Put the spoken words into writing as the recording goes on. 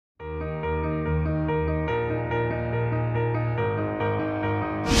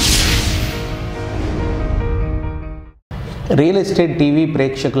Real estate TV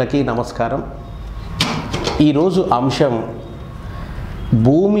ప్రేక్షకులకి నమస్కారం. ఈరోజు అంశం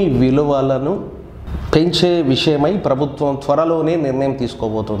భూమి విలువలను పెంచే విషయమై ప్రభుత్వం త్వరలోనే నిర్ణయం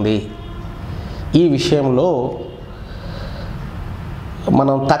తీసుకోబోతుంది. ఈ విషయంలో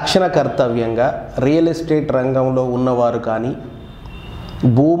మనం తక్షణ కర్తవ్యంగా రియల్ ఎస్టేట్ రంగంలో ఉన్నవారు కానీ,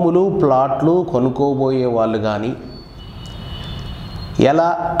 భూములు ప్లాట్లు కొనుక్కోబోయే వాళ్ళు కానీ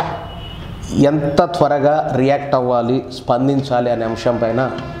ఎంత త్వరగా రియాక్ట్ అవ్వాలి, స్పందించాలి అనే అంశం పైన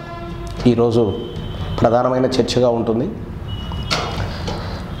ఈరోజు ప్రధానమైన చర్చగా ఉంటుంది.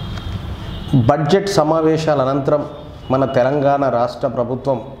 బడ్జెట్ సమావేశాల అనంతరం మన తెలంగాణ రాష్ట్ర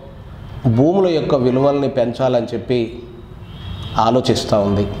ప్రభుత్వం భూముల యొక్క విలువల్ని పెంచాలని చెప్పి ఆలోచిస్తూ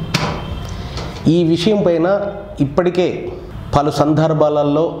ఉంది. ఈ విషయం పైన ఇప్పటికే పలు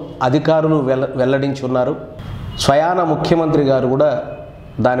సందర్భాలలో అధికారులు వెల్లడించున్నారు. స్వయాన ముఖ్యమంత్రి గారు కూడా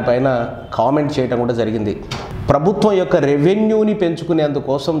దానిపైన కామెంట్ చేయడం కూడా జరిగింది. ప్రభుత్వం యొక్క రెవెన్యూని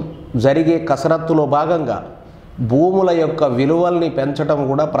పెంచుకునేందుకోసం జరిగే కసరత్తులో భాగంగా భూముల యొక్క విలువల్ని పెంచడం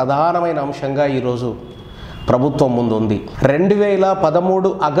కూడా ప్రధానమైన అంశంగా ఈరోజు ప్రభుత్వం ముందు ఉంది.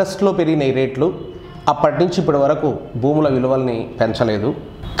 2013 ఆగస్టులో పెరిగిన ఈ రేట్లు అప్పటి నుంచి ఇప్పటి వరకు భూముల విలువల్ని పెంచలేదు.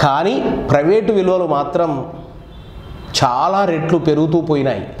 కానీ ప్రైవేటు విలువలు మాత్రం చాలా రెట్లు పెరుగుతూ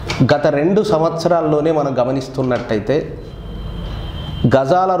పోయినాయి. గత 2 సంవత్సరాల్లోనే మనం గమనిస్తున్నట్టయితే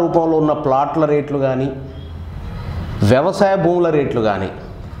గజాల రూపంలో ఉన్న ప్లాట్ల రేట్లు కానీ, వ్యవసాయ భూముల రేట్లు కానీ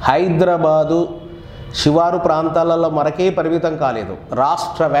హైదరాబాదు శివారు ప్రాంతాలలో మనకే పరిమితం కాలేదు.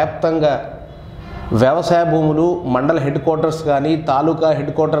 రాష్ట్ర వ్యాప్తంగా వ్యవసాయ భూములు మండల హెడ్ క్వార్టర్స్ కానీ, తాలూకా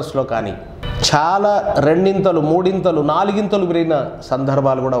హెడ్ క్వార్టర్స్లో కానీ చాలా 2 3 4 పెరిగిన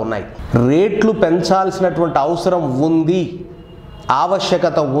సందర్భాలు కూడా ఉన్నాయి. రేట్లు పెంచాల్సినటువంటి అవసరం ఉంది,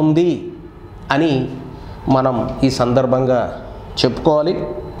 ఆవశ్యకత ఉంది అని మనం ఈ సందర్భంగా చెప్పుకోవాలి.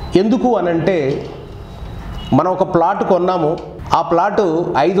 ఎందుకు అనంటే, మనం ఒక ప్లాట్ కొన్నాము, ఆ ప్లాటు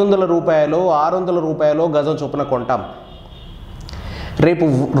 500 రూపాయలు 600 రూపాయలు గజం చొప్పున కొంటాం. రేపు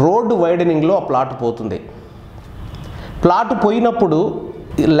రోడ్డు వైడనింగ్లో ఆ ప్లాట్ పోతుంది. ప్లాట్ పోయినప్పుడు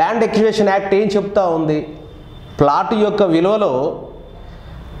ల్యాండ్ ఎక్విజిషన్ యాక్ట్ ఏం చెప్తా ఉంది? ప్లాట్ యొక్క విలువలో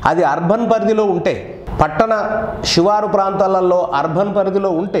అది అర్బన్ పరిధిలో ఉంటే, పట్టణ శివారు ప్రాంతాలలో అర్బన్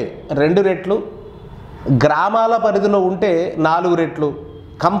పరిధిలో ఉంటే 2 రెట్లు, గ్రామాల పరిధిలో ఉంటే 4 రెట్లు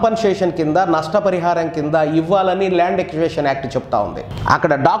కంపన్సేషన్ కింద, నష్టపరిహారం కింద ఇవ్వాలని ల్యాండ్ ఎక్విజిషన్ యాక్ట్ చెప్తా ఉంది.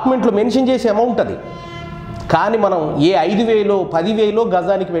 అక్కడ డాక్యుమెంట్లు మెన్షన్ చేసే అమౌంట్ అది. కానీ మనం 5,000 10,000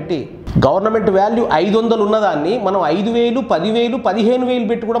 గజానికి పెట్టి గవర్నమెంట్ వాల్యూ 500 ఉన్నదాన్ని మనం 5,000 10,000 15,000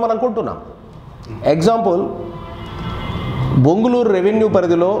 పెట్టి కూడా మనం కొంటున్నాం. ఎగ్జాంపుల్, బొంగుళూరు రెవెన్యూ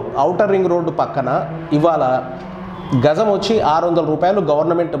పరిధిలో ఔటర్ రింగ్ రోడ్డు పక్కన ఇవాళ గజం వచ్చి 600 రూపాయలు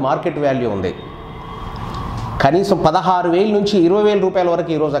గవర్నమెంట్ మార్కెట్ వాల్యూ ఉంది. కనీసం 16,000 నుంచి 20,000 రూపాయల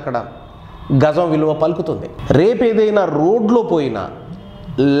వరకు ఈరోజు అక్కడ గజం విలువ పలుకుతుంది. రేపు ఏదైనా రోడ్లో పోయినా,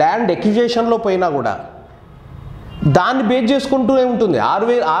 ల్యాండ్ ఎక్విజిషన్లో పోయినా కూడా దాన్ని బేస్ చేసుకుంటూనే ఉంటుంది.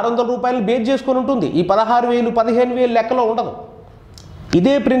 600 రూపాయలు బేస్ చేసుకుని ఉంటుంది. ఈ 16,000 15,000 లెక్కలో ఉండదు.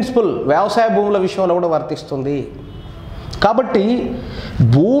 ఇదే ప్రిన్సిపల్ వ్యవసాయ భూముల విషయంలో కూడా వర్తిస్తుంది. కాబట్టి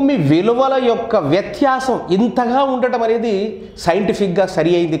భూమి విలువల యొక్క వ్యత్యాసం ఇంతగా ఉండటం అనేది సైంటిఫిక్గా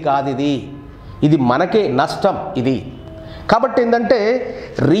సరి అయింది కాదు. ఇది మనకే నష్టం ఇది. కాబట్టి ఏంటంటే,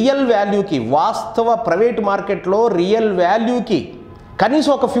 రియల్ వాల్యూకి, వాస్తవ ప్రైవేట్ మార్కెట్లో రియల్ వాల్యూకి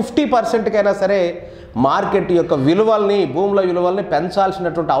కనీసం ఒక 50%కైనా సరే మార్కెట్ యొక్క విలువల్ని, భూముల విలువల్ని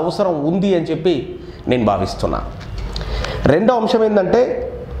పెంచాల్సినటువంటి అవసరం ఉంది అని చెప్పి నేను భావిస్తున్నా. రెండో అంశం ఏంటంటే,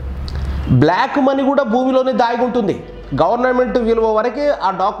 బ్లాక్ మనీ కూడా భూమిలోనే దాగి ఉంటుంది. గవర్నమెంట్ విలువ వరకే ఆ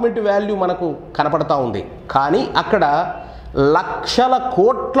డాక్యుమెంట్ వాల్యూ మనకు కనపడతా ఉంది. కానీ అక్కడ లక్షల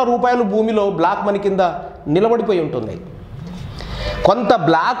కోట్ల రూపాయలు భూమిలో బ్లాక్ మనీ కింద నిలబడిపోయి ఉంటుంది. కొంత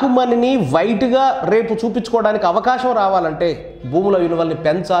బ్లాక్ మనీని వైట్గా రేపు చూపించుకోవడానికి అవకాశం రావాలంటే భూముల విలువల్ని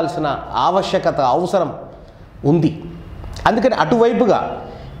పెంచాల్సిన ఆవశ్యకత, అవసరం ఉంది. అందుకని అటువైపుగా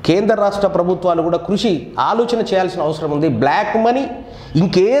కేంద్ర రాష్ట్ర ప్రభుత్వాలు కూడా ఆలోచన చేయాల్సిన అవసరం ఉంది. బ్లాక్ మనీ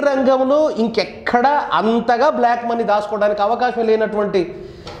ఇంకే రంగంలో ఇంకెక్కడా అంతగా బ్లాక్ మనీ దాచుకోవడానికి అవకాశం లేనటువంటి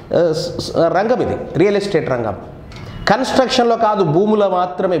రంగం ఇది రియల్ ఎస్టేట్ రంగం. కన్స్ట్రక్షన్లో కాదు, భూముల్లో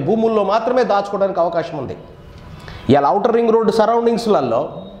మాత్రమే దాచుకోవడానికి అవకాశం ఉంది. ఇలా ఔటర్ రింగ్ రోడ్డు సరౌండింగ్స్లలో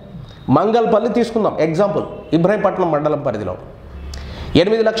మంగళపల్లి తీసుకుందాం ఎగ్జాంపుల్, ఇబ్రహీంపట్నం మండలం పరిధిలో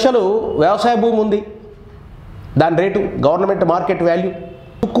 8 లక్షలు వ్యవసాయ భూమి ఉంది. దాని రేటు గవర్నమెంట్ మార్కెట్ వాల్యూ.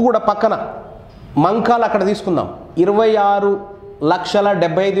 తుక్కు కూడా పక్కన మంకాలు అక్కడ తీసుకుందాం,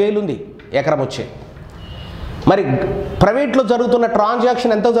 26,75,000 ఉంది ఎకరం వచ్చే. మరి ప్రైవేట్లో జరుగుతున్న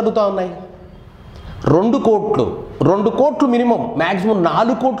ట్రాన్సాక్షన్ ఎంత జరుగుతూ ఉన్నాయి? 2 కోట్లు మినిమం, మ్యాక్సిమం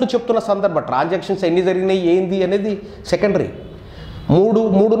 4 కోట్లు చెప్తున్న సందర్భం. ట్రాన్సాక్షన్స్ ఎన్ని జరిగినాయి ఏంది అనేది సెకండరీ.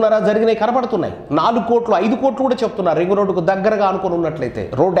 3.5 జరిగినాయి కనపడుతున్నాయి. 4 కోట్లు 5 కోట్లు కూడా చెప్తున్నారు రింగ్ రోడ్డుకు దగ్గరగా అనుకుని ఉన్నట్లయితే,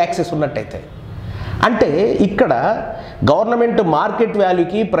 రోడ్ యాక్సెస్ ఉన్నట్టయితే. అంటే ఇక్కడ గవర్నమెంట్ మార్కెట్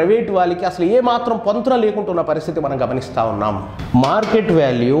వాల్యూకి ప్రైవేట్ వాల్యూకి అసలు ఏమాత్రం పొంతన లేకుంటున్న పరిస్థితి మనం గమనిస్తూ ఉన్నాం. మార్కెట్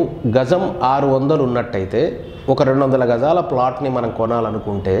వాల్యూ గజం 600 ఉన్నట్టయితే ఒక 200 గజాల ప్లాట్ని మనం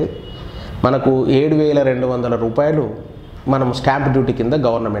కొనాలనుకుంటే మనకు 7,200 రూపాయలు మనం స్టాంప్ డ్యూటీ కింద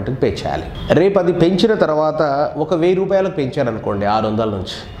గవర్నమెంట్కి పే చేయాలి. రేపు అది పెంచిన తర్వాత ఒక 1,000 రూపాయలకు పెంచారనుకోండి 600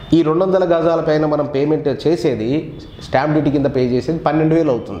 నుంచి, ఈ 200 గజాల పైన మనం పేమెంట్ చేసేది స్టాంప్ డ్యూటీ కింద పే చేసేది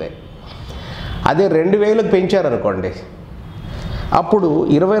 12,000 అవుతుంది. అదే 2,000కు పెంచారనుకోండి అప్పుడు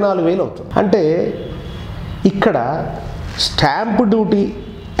 24,000 అవుతుంది. అంటే ఇక్కడ స్టాంప్ డ్యూటీ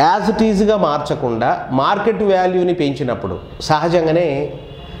యాజ్ ఇట్ ఈజ్గా మార్చకుండా మార్కెట్ వాల్యూని పెంచినప్పుడు సహజంగానే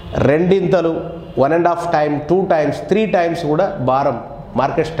రెండింతలు 1.5 టైమ్ 2 టైమ్స్ 3 టైమ్స్ కూడా భారం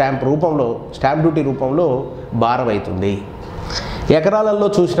మార్కెట్ స్టాంప్ డ్యూటీ రూపంలో భారం అవుతుంది. ఎకరాలలో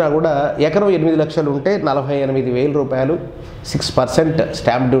చూసినా కూడా ఎకరం 8 లక్షలు ఉంటే 48,000 రూపాయలు 6%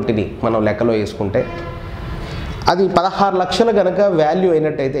 స్టాంప్ డ్యూటీని మనం లెక్కలో వేసుకుంటే అది 16 లక్షలు కనుక వాల్యూ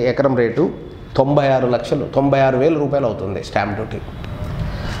అయినట్టయితే ఎకరం రేటు 96,000 రూపాయలు అవుతుంది స్టాంప్ డ్యూటీ.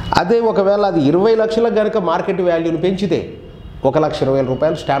 అదే ఒకవేళ అది 20 లక్షలకు కనుక మార్కెట్ వాల్యూని పెంచితే 1,20,000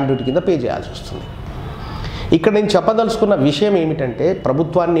 రూపాయలు స్టాంప్ డ్యూటీ కింద పే చేయాల్సి వస్తుంది. ఇక్కడ నేను చెప్పదలుచుకున్న విషయం ఏమిటంటే,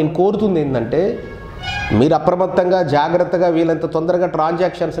 ప్రభుత్వాన్ని నేను కోరుతుంది ఏంటంటే, మీరు అప్రమత్తంగా జాగ్రత్తగా వీలంత తొందరగా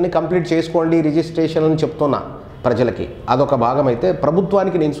ట్రాన్సాక్షన్స్ని కంప్లీట్ చేసుకోండి, రిజిస్ట్రేషన్ అని చెప్తున్నా ప్రజలకి. అదొక భాగం అయితే,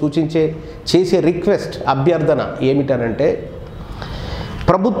 ప్రభుత్వానికి నేను చేసే రిక్వెస్ట్ అభ్యర్థన ఏమిటనంటే,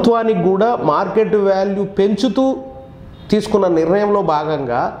 ప్రభుత్వానికి కూడా మార్కెట్ వాల్యూ పెంచుతూ తీసుకున్న నిర్ణయంలో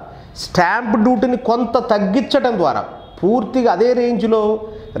భాగంగా స్టాంప్ డ్యూటీని కొంత తగ్గించడం ద్వారా, పూర్తిగా అదే రేంజ్లో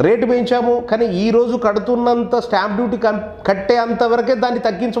రేటు పెంచాము కానీ ఈరోజు కడుతున్నంత స్టాంప్ డ్యూటీ కట్టే అంతవరకే దాన్ని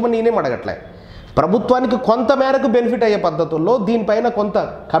తగ్గించమని నేనేం అడగట్లే, ప్రభుత్వానికి కొంత మేరకు బెనిఫిట్ అయ్యే పద్ధతుల్లో దీనిపైన కొంత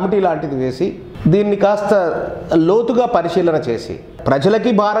కమిటీ లాంటిది వేసి దీన్ని కాస్త లోతుగా పరిశీలన చేసి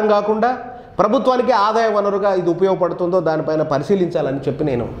ప్రజలకి భారం కాకుండా ప్రభుత్వానికి ఆదాయ వనరుగా ఇది ఉపయోగపడుతుందో దానిపైన పరిశీలించాలని చెప్పి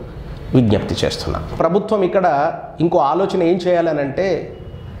నేను విజ్ఞప్తి చేస్తున్నా. ప్రభుత్వం ఇక్కడ ఇంకో ఆలోచన ఏం చేయాలనంటే,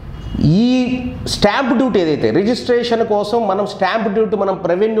 ఈ స్టాంప్ డ్యూటీ ఏదైతే రిజిస్ట్రేషన్ కోసం మనం స్టాంప్ డ్యూటీ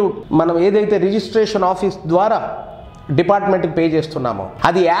మనం ఏదైతే రిజిస్ట్రేషన్ ఆఫీస్ ద్వారా డిపార్ట్మెంట్కి పే చేస్తున్నామో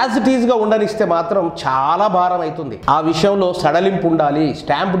అది యాజ్ ఇట్ ఈజ్గా ఉండనిస్తే మాత్రం చాలా భారం అవుతుంది. ఆ విషయంలో సడలింపు ఉండాలి,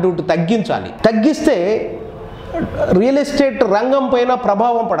 స్టాంప్ డ్యూటీ తగ్గిస్తే రియల్ ఎస్టేట్ రంగం పైన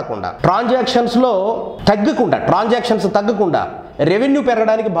ప్రభావం పడకుండా ట్రాన్సాక్షన్స్ తగ్గకుండా రెవెన్యూ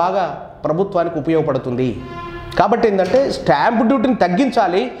పెరగడానికి బాగా ప్రభుత్వానికి ఉపయోగపడుతుంది. కాబట్టి ఏంటంటే స్టాంప్ డ్యూటీని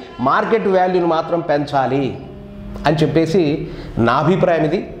తగ్గించాలి, మార్కెట్ వాల్యూని మాత్రం పెంచాలి అని చెప్పేసి నా అభిప్రాయం.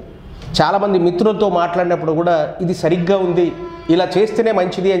 ఇది చాలామంది మిత్రులతో మాట్లాడినప్పుడు కూడా ఇది సరిగ్గా ఉంది, ఇలా చేస్తేనే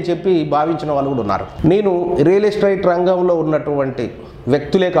మంచిది అని చెప్పి భావించిన వాళ్ళు కూడా ఉన్నారు. నేను రియల్ ఎస్టేట్ రంగంలో ఉన్నటువంటి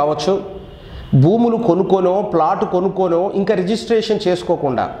వ్యక్తులే కావచ్చు, భూములు కొనుక్కోనో ప్లాట్ కొనుక్కోనో ఇంకా రిజిస్ట్రేషన్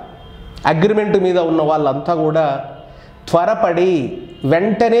చేసుకోకుండా అగ్రిమెంట్ మీద ఉన్న వాళ్ళంతా కూడా త్వరపడి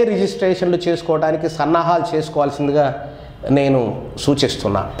వెంటనే రిజిస్ట్రేషన్లు చేసుకోవడానికి సన్నాహాలు చేసుకోవాల్సిందిగా నేను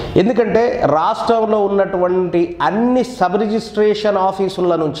సూచిస్తున్నా. ఎందుకంటే రాష్ట్రంలో ఉన్నటువంటి అన్ని సబ్ రిజిస్ట్రేషన్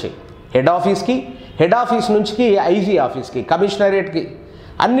ఆఫీసుల నుంచి హెడ్ ఆఫీస్ నుంచి ఐజీ ఆఫీస్కి, కమిషనరేట్కి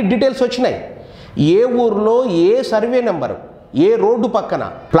అన్ని డీటెయిల్స్ వచ్చినాయి. ఏ ఊర్లో ఏ సర్వే నెంబరు, ఏ రోడ్డు పక్కన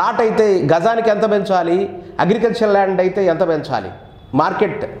ప్లాట్ అయితే గజానికి ఎంత పెంచాలి, అగ్రికల్చర్ ల్యాండ్ అయితే ఎంత పెంచాలి,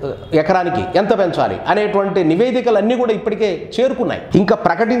 మార్కెట్ ఎకరానికి ఎంత పెంచాలి అనేటువంటి నివేదికలన్నీ కూడా ఇప్పటికే చేరుకున్నాయి. ఇంకా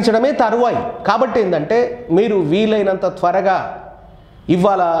ప్రకటించడమే తరువాయి. కాబట్టి ఏంటంటే మీరు వీలైనంత త్వరగా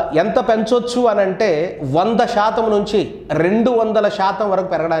ఇవాళ ఎంత పెంచవచ్చు అని అంటే 100% నుంచి 200% వరకు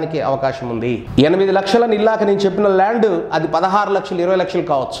పెరగడానికి అవకాశం ఉంది. 8 లక్షల నిల్లాక నేను చెప్పిన ల్యాండ్ అది 16 లక్షలు 20 లక్షలు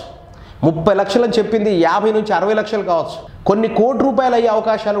కావచ్చు, 30 లక్షలు అని చెప్పింది 50 నుంచి 60 లక్షలు కావచ్చు, కొన్ని కోటి రూపాయలు అయ్యే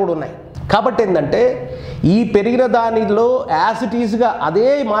అవకాశాలు కూడా ఉన్నాయి. కాబట్టి ఏంటంటే ఈ పెరిగిన దానిలో యాజ్ ఇట్ ఈజ్గా అదే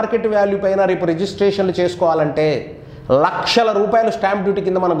మార్కెట్ వాల్యూ పైన రేపు రిజిస్ట్రేషన్లు చేసుకోవాలంటే లక్షల రూపాయలు స్టాంప్ డ్యూటీ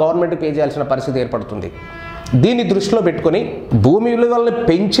కింద మన గవర్నమెంట్ పే చేయాల్సిన పరిస్థితి ఏర్పడుతుంది. దీన్ని దృష్టిలో పెట్టుకొని భూమి విలువలను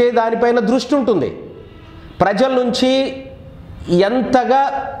పెంచే దానిపైన దృష్టి ఉంటుంది. ప్రజల నుంచి ఎంతగా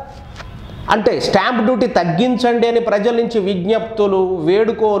అంటే స్టాంప్ డ్యూటీ తగ్గించండి అని ప్రజల నుంచి విజ్ఞప్తులు,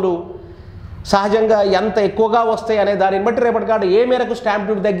 వేడుకోలు సహజంగా ఎంత ఎక్కువగా వస్తాయి అనే దానిని బట్టి రేపటికాడ ఏ మేరకు స్టాంప్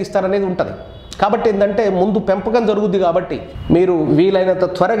డ్యూటీ తగ్గిస్తారనేది ఉంటుంది. కాబట్టి ఏంటంటే ముందు పెంపకం జరుగుద్ది. కాబట్టి మీరు వీలైనంత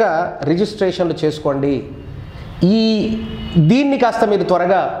త్వరగా రిజిస్ట్రేషన్లు చేసుకోండి. దీన్ని కాస్త మీరు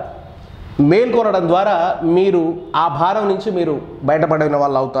త్వరగా మేల్కొనడం ద్వారా మీరు ఆ భారం నుంచి మీరు బయటపడిన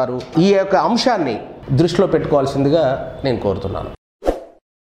వాళ్ళు అవుతారు. ఈ యొక్క అంశాన్ని దృష్టిలో పెట్టుకోవాల్సిందిగా నేను కోరుతున్నాను.